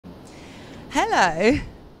Hello.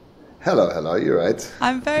 Hello, you're right.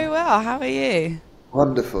 I'm very well. How are you?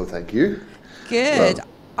 Wonderful, thank you. Good.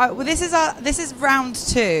 Well, Well, this is round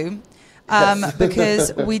two, yes.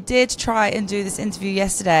 because we did try and do this interview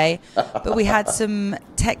yesterday, but we had some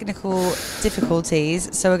technical difficulties,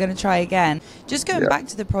 so we're going to try again. Just going Yeah. back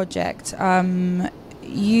to the project,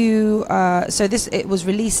 it was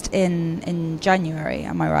released in January.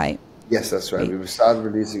 Am I right? Yes, that's right. We started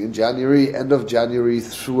releasing in January, end of January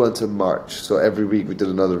through until March. So every week we did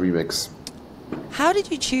another remix. How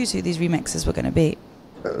did you choose who these remixes were going to be?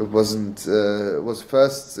 It wasn't, it was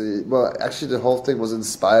first, well, actually the whole thing was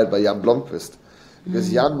inspired by Jan Blomqvist.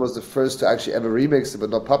 Because Jan was the first to actually ever remix it but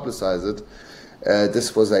not publicize it.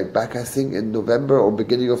 This was like back, I think, in November or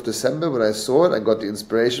beginning of December when I saw it. I got the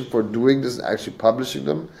inspiration for doing this and actually publishing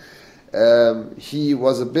them. He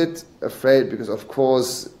was a bit afraid because, of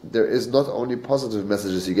course, there is not only positive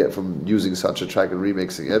messages you get from using such a track and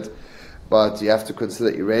remixing it, but you have to consider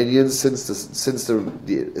Iranians, since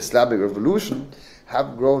the Islamic Revolution,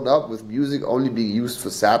 have grown up with music only being used for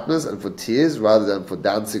sadness and for tears rather than for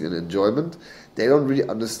dancing and enjoyment. They don't really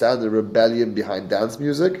understand the rebellion behind dance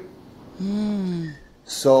music.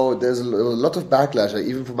 So there's a lot of backlash. Like,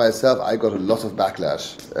 even for myself, I got a lot of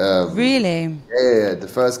backlash. Really? Yeah. The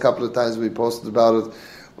first couple of times we posted about it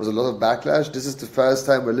was a lot of backlash. This is the first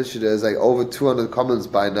time where literally there's like over 200 comments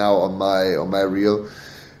by now on my reel,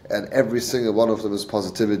 and every single one of them is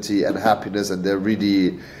positivity and happiness, and they're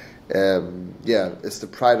really, it's the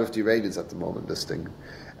pride of the Iranians at the moment, this thing.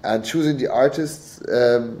 And choosing the artists,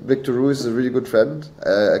 Victor Ruiz is a really good friend,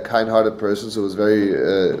 a kind-hearted person, so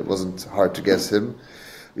it wasn't hard to guess him.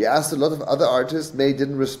 We asked a lot of other artists. May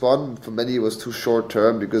didn't respond. For many, it was too short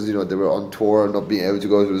term because they were on tour, not being able to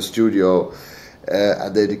go to the studio,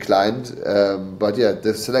 and they declined. But yeah,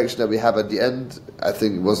 the selection that we have at the end, I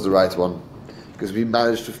think, was the right one because we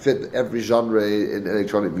managed to fit every genre in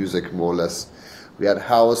electronic music more or less. We had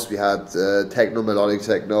house, we had techno, melodic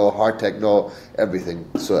techno, hard techno, everything.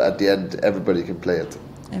 So at the end, everybody can play it.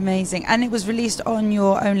 Amazing. And it was released on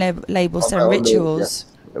your own label, On Seven my own label, Rituals. yes.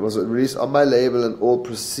 It was released on my label, and all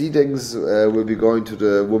proceedings will be going to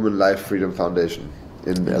the Women Life Freedom Foundation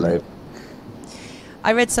in LA.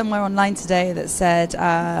 I read somewhere online today that said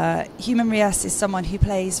Human Rias is someone who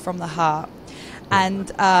plays from the heart.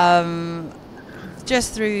 And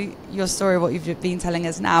just through your story, what you've been telling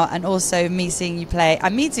us now, and also me seeing you play,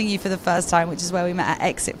 I'm meeting you for the first time, which is where we met at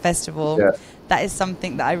Exit Festival. Yeah. That is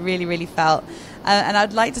something that I really, really felt. And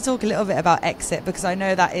I'd like to talk a little bit about Exit because I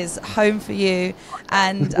know that is home for you.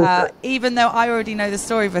 And even though I already know the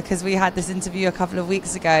story because we had this interview a couple of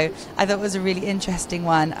weeks ago, I thought it was a really interesting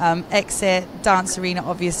one. Exit Dance Arena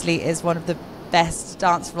obviously is one of the best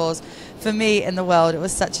dance floors for me in the world. It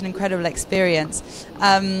was such an incredible experience.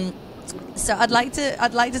 So I'd like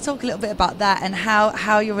to talk a little bit about that and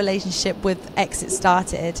how your relationship with Exit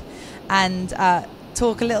started, and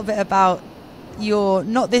talk a little bit about your,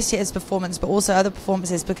 not this year's performance, but also other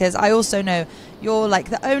performances, because I also know you're like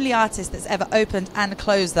the only artist that's ever opened and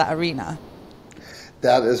closed that arena.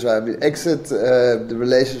 That is right. I mean, Exit, the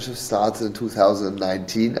relationship started in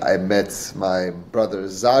 2019. I met my brother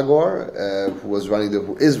Zagor, who is running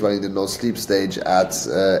the No Sleep stage at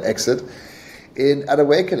Exit at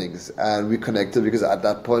Awakenings, and we connected because at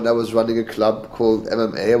that point I was running a club called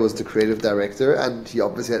MMA. I was the creative director, and he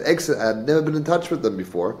obviously had Exit. I had never been in touch with them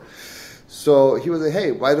before. So he was like,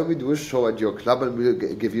 hey, why don't we do a show at your club and we'll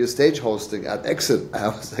give you a stage hosting at Exit? And I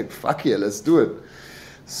was like, fuck yeah, let's do it.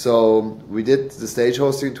 So we did the stage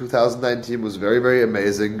hosting in 2019. It was very, very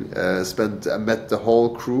amazing. I met the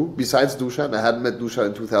whole crew, besides Dusan. I hadn't met Dusan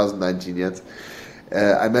in 2019 yet.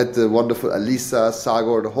 I met the wonderful Alisa,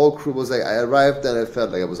 Sagor, the whole crew was like, I arrived and I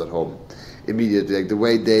felt like I was at home immediately. Like the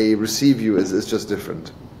way they receive you is just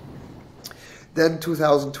different. Then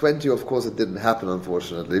 2020, of course, it didn't happen,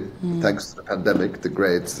 unfortunately, thanks to the pandemic, the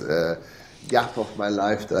great gap of my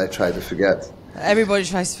life that I try to forget. Everybody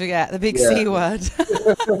tries to forget the big C word.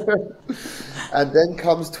 And then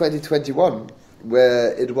comes 2021,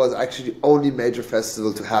 where it was actually the only major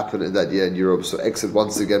festival to happen in that year in Europe. So Exit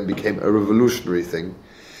once again became a revolutionary thing.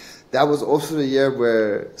 That was also the year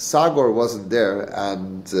where Sagor wasn't there,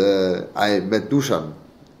 and I met Dusan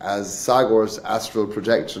as Sagor's astral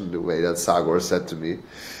projection, the way that Sagor said to me.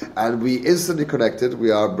 And we instantly connected. We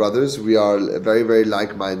are brothers. We are very, very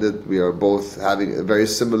like-minded. We are both having a very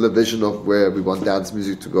similar vision of where we want dance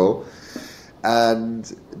music to go. And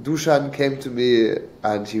Dusan came to me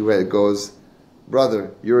and he goes, brother,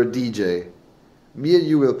 you're a DJ. Me and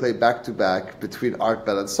you will play back-to-back between Art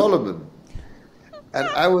Bell and Solomon. And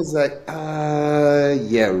I was like,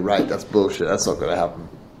 yeah, right, that's bullshit. That's not going to happen.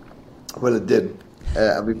 Well, it did.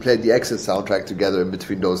 and we played the Exit soundtrack together in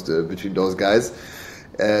between those guys.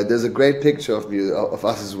 There's a great picture of me of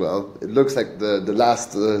us as well. It looks like the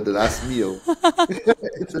last meal.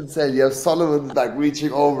 It's insane. You have Solomon like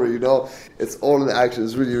reaching over. It's all in action.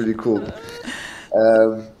 It's really really cool.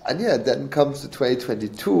 And yeah, then comes to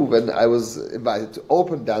 2022 when I was invited to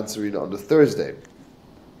open Dance Arena on the Thursday,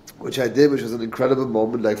 which I did, which was an incredible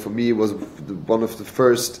moment. Like for me, it was one of the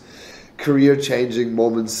first career-changing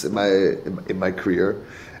moments in my career.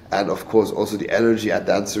 And of course, also the energy at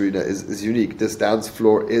Dance Arena is unique. This dance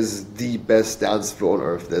floor is the best dance floor on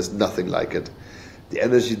earth. There's nothing like it. The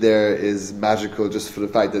energy there is magical just for the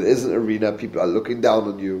fact that it is an arena. People are looking down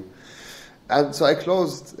on you. And so I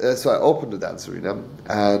opened the Dance Arena.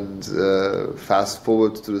 And fast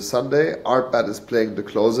forward to the Sunday, Artbat is playing the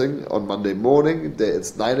closing on Monday morning.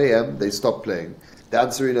 It's 9 a.m. They stop playing.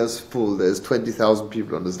 Dance Arena is full. There's 20,000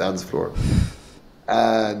 people on this dance floor.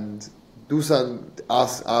 And Dusan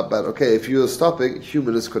asked Artbat, okay, if you're stopping,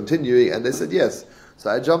 Human is continuing, and they said yes. So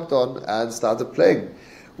I jumped on and started playing,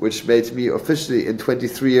 which made me officially, in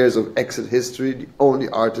 23 years of Exit history, the only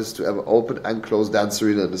artist to ever open and close Dance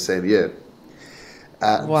Arena in the same year.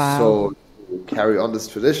 And wow. So to carry on this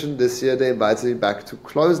tradition, this year they invited me back to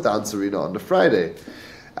close Dance Arena on the Friday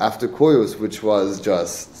after Koyos, which was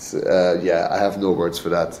just, I have no words for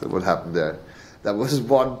that, what happened there. That was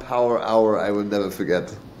one power hour I will never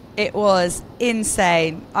forget. It was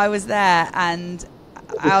insane. I was there and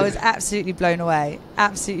I was absolutely blown away.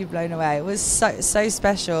 Absolutely blown away. It was so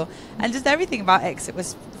special. And just everything about Exit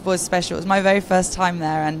was special. It was my very first time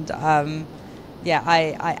there, and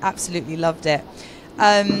I absolutely loved it.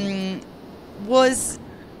 Had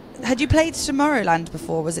you played Tomorrowland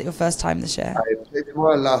before? Was it your first time this year? I played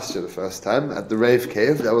Tomorrowland last year the first time at the Rave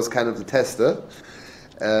Cave. That was kind of the tester.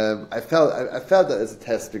 I felt that as a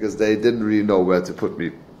test because they didn't really know where to put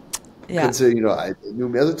me. Yeah. Considering, I knew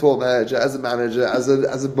me as a tour manager, as a manager, as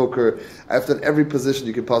a booker. I've done every position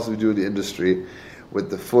you can possibly do in the industry with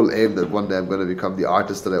the full aim that one day I'm going to become the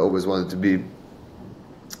artist that I always wanted to be.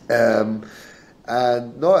 And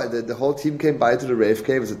no, the whole team came by to the Rave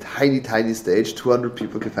Cave. It's a tiny, tiny stage, 200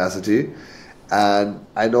 people capacity. And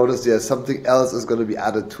I noticed something else is going to be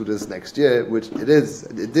added to this next year, which it is.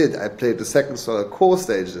 It did. I played the second solo core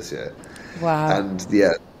stage this year. Wow. And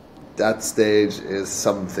that stage is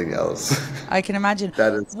something else. I can imagine.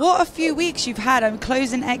 What a few weeks you've had. I'm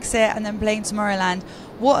closing Exit and then playing Tomorrowland.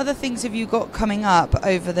 What other things have you got coming up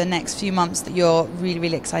over the next few months that you're really,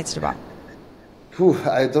 really excited about?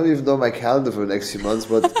 I don't even know my calendar for the next few months,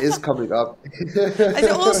 but it is coming up.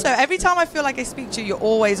 Also, every time I feel like I speak to you, you're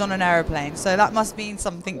always on an aeroplane, so that must mean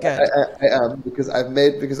something good. I am, because I'm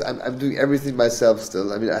doing everything myself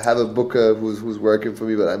still. I mean, I have a booker who's working for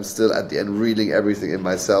me, but I'm still at the end reeling everything in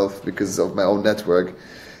myself because of my own network.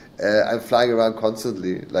 I'm flying around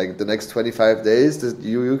constantly. Like the next 25 days,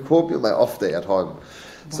 you quote me on my off day at home. Wow.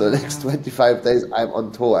 So the next 25 days, I'm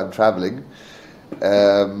on tour, I'm traveling.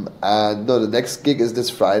 The next gig is this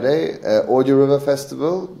Friday, Audio River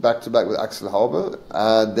Festival, back to back with Axel Haube,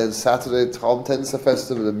 and then Saturday Traumtänzer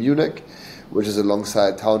Festival in Munich, which is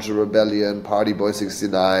alongside Township Rebellion, Party Boy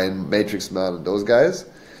 69, Matrix Man, and those guys.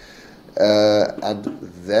 And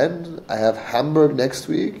then I have Hamburg next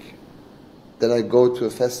week. Then I go to a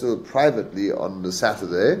festival privately on the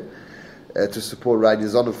Saturday to support Rainer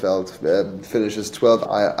Sonnefeld, finish his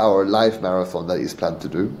 12-hour live marathon that he's planned to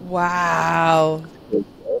do. Wow.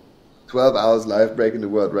 12 hours live, breaking the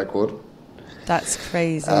world record. That's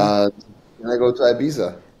crazy. And then I go to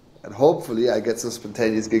Ibiza. And hopefully I get some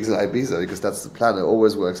spontaneous gigs in Ibiza, because that's the plan. It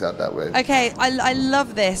always works out that way. Okay, I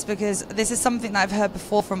love this, because this is something that I've heard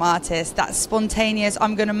before from artists. That's spontaneous.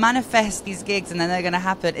 I'm going to manifest these gigs and then they're going to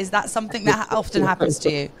happen. Is that something that often happens to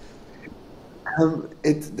you?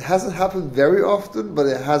 It hasn't happened very often, but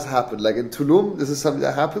it has happened. Like in Tulum, this is something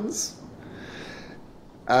that happens.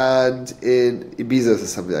 And in Ibiza, this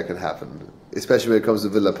is something that can happen. Especially when it comes to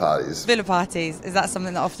villa parties. Villa parties, is that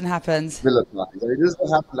something that often happens? Villa parties. I mean, this is what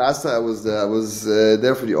happened last time I was there. I was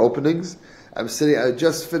there for the openings. I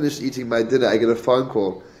just finished eating my dinner. I get a phone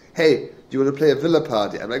call. Hey, do you want to play a villa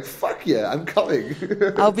party? I'm like, fuck yeah, I'm coming.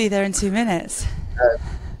 I'll be there in 2 minutes.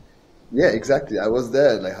 Yeah, exactly. I was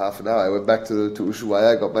there in like half an hour. I went back to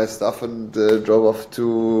Ushuaia, got my stuff, and drove off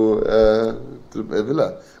to a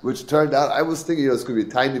villa. Which turned out, I was thinking it's going to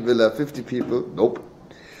be a tiny villa, 50 people. Nope.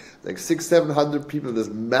 Like 600-700 people, this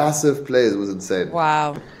massive place. It was insane.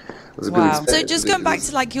 Wow. It was a good experience. So just going back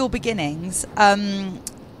to like your beginnings,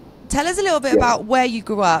 tell us a little bit about where you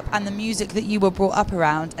grew up and the music that you were brought up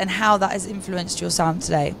around and how that has influenced your sound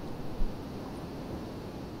today.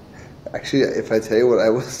 Actually, if I tell you what I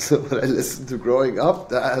was, what I listened to growing up,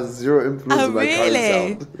 that has zero influence Oh, on my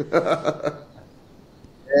really? current sound.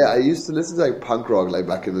 Yeah, I used to listen to like punk rock like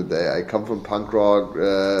back in the day. I come from punk rock,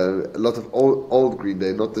 a lot of old Green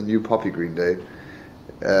Day, not the new poppy Green Day.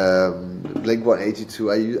 Blink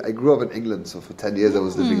 182. I grew up in England, so for 10 years I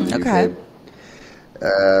was living in the Okay.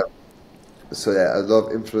 UK. So yeah, a lot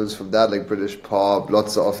of influence from that, like British pop,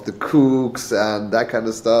 lots of the Kooks and that kind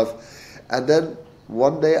of stuff. And then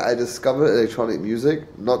one day I discovered electronic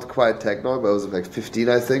music, not quite techno, but I was like 15,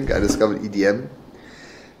 I think. I discovered EDM.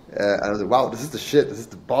 And I was like, wow, this is the shit. This is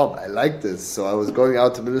the bomb. I like this. So I was going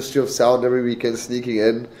out to Ministry of Sound every weekend, sneaking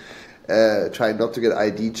in, trying not to get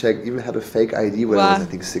ID checked. Even had a fake ID when I was, I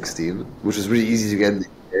think, 16, which is really easy to get in the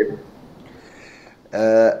game.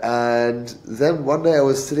 And then one day I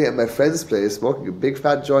was sitting at my friend's place, smoking a big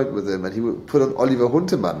fat joint with him, and he would put on Oliver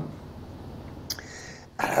Huntemann.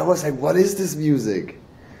 And I was like, what is this music?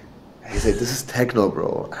 And he's like, this is techno,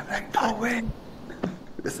 bro. I'm like, no way.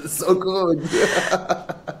 This is so good.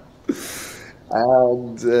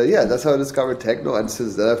 And yeah, that's how I discovered techno, and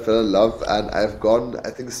since then I fell in love, and I've gone,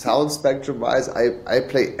 I think sound spectrum wise, I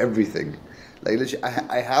play everything. Like literally,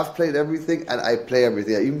 I have played everything, and I play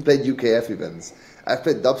everything. I even played UKF events. I've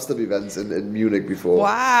played dubstep events in Munich before.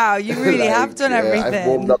 Wow, you really like, have done everything. I've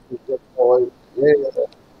warmed up with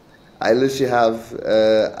I literally have,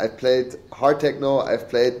 I've played hard techno, I've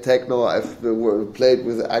played techno, I've played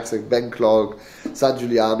with acts like Ben Clog, San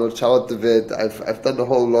Giuliano, Charlotte DeWitt, I've done a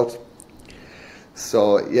whole lot.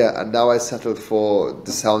 So yeah, and now I settled for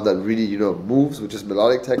the sound that really, you know, moves, which is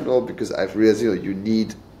melodic techno, because I've realized, you know, you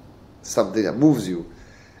need something that moves you.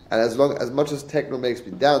 And as much as techno makes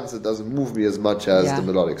me dance, it doesn't move me as much as the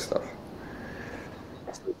melodic stuff.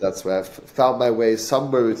 So that's where I've found my way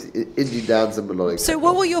somewhere with indie dance and melodic techno. So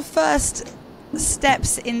what were your first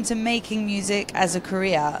steps into making music as a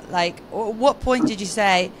career? Like, at what point did you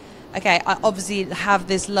say, okay, I obviously have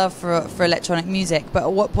this love for electronic music, but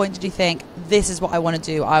at what point did you think, this is what I want to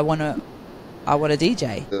do, I want to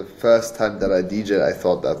DJ? The first time that I DJed, I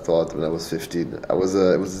thought that thought when I was 15. It was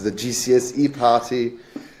the GCSE party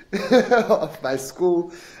of my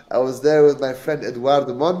school. I was there with my friend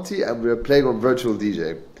Eduardo Monti, and we were playing on virtual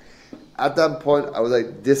DJ. At that point, I was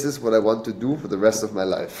like, this is what I want to do for the rest of my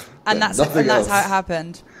life. And that's how it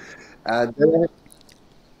happened. And then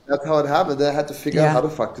that's how it happened. Then I had to figure out how the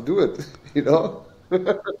fuck to do it, you know?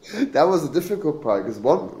 That was the difficult part, because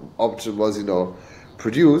one option was, you know,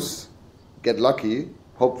 produce, get lucky,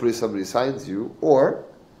 hopefully somebody signs you, or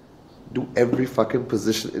do every fucking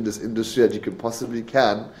position in this industry that you can possibly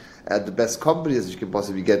can at the best companies that you can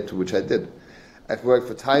possibly get to, which I did. I've worked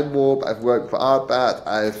for Time Warp, I've worked for Artbat,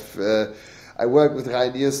 I work with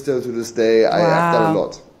Rias still to this day. I've done a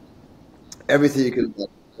lot. Everything you can do,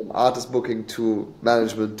 from artist booking to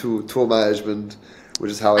management to tour management,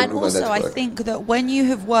 which is how I grew my network. And also, I think that when you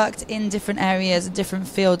have worked in different areas, different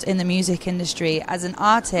fields in the music industry, as an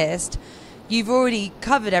artist, you've already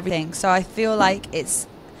covered everything. So I feel like it's,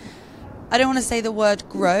 I don't want to say the word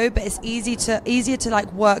grow, but it's easier to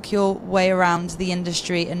like work your way around the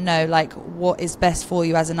industry and know like what is best for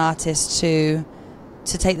you as an artist to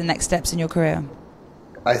take the next steps in your career.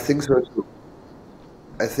 I think so too.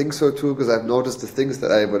 I think so too, because I've noticed the things that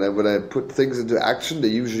when I put things into action, they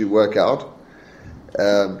usually work out.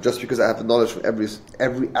 Just because I have the knowledge from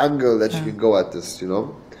every angle that you can go at this, you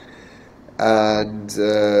know. And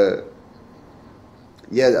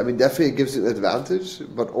yeah, I mean, definitely it gives you an advantage,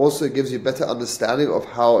 but also it gives you better understanding of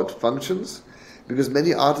how it functions. Because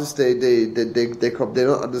many artists they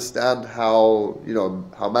don't understand how, you know,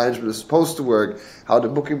 how management is supposed to work, how the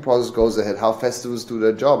booking process goes ahead, how festivals do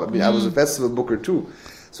their job. I mean, I was a festival booker too,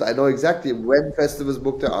 so I know exactly when festivals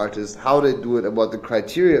book their artists, how they do it, and what the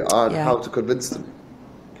criteria are, and how to convince them.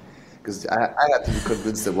 Because I had to be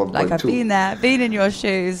convinced at one point too. Like I've been there, been in your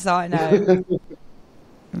shoes, so I know.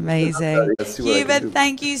 Amazing. Hubert,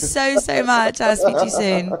 thank you so much. I'll speak to you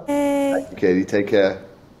soon. Hey. Thank you, Katie. Take care.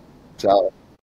 Ciao.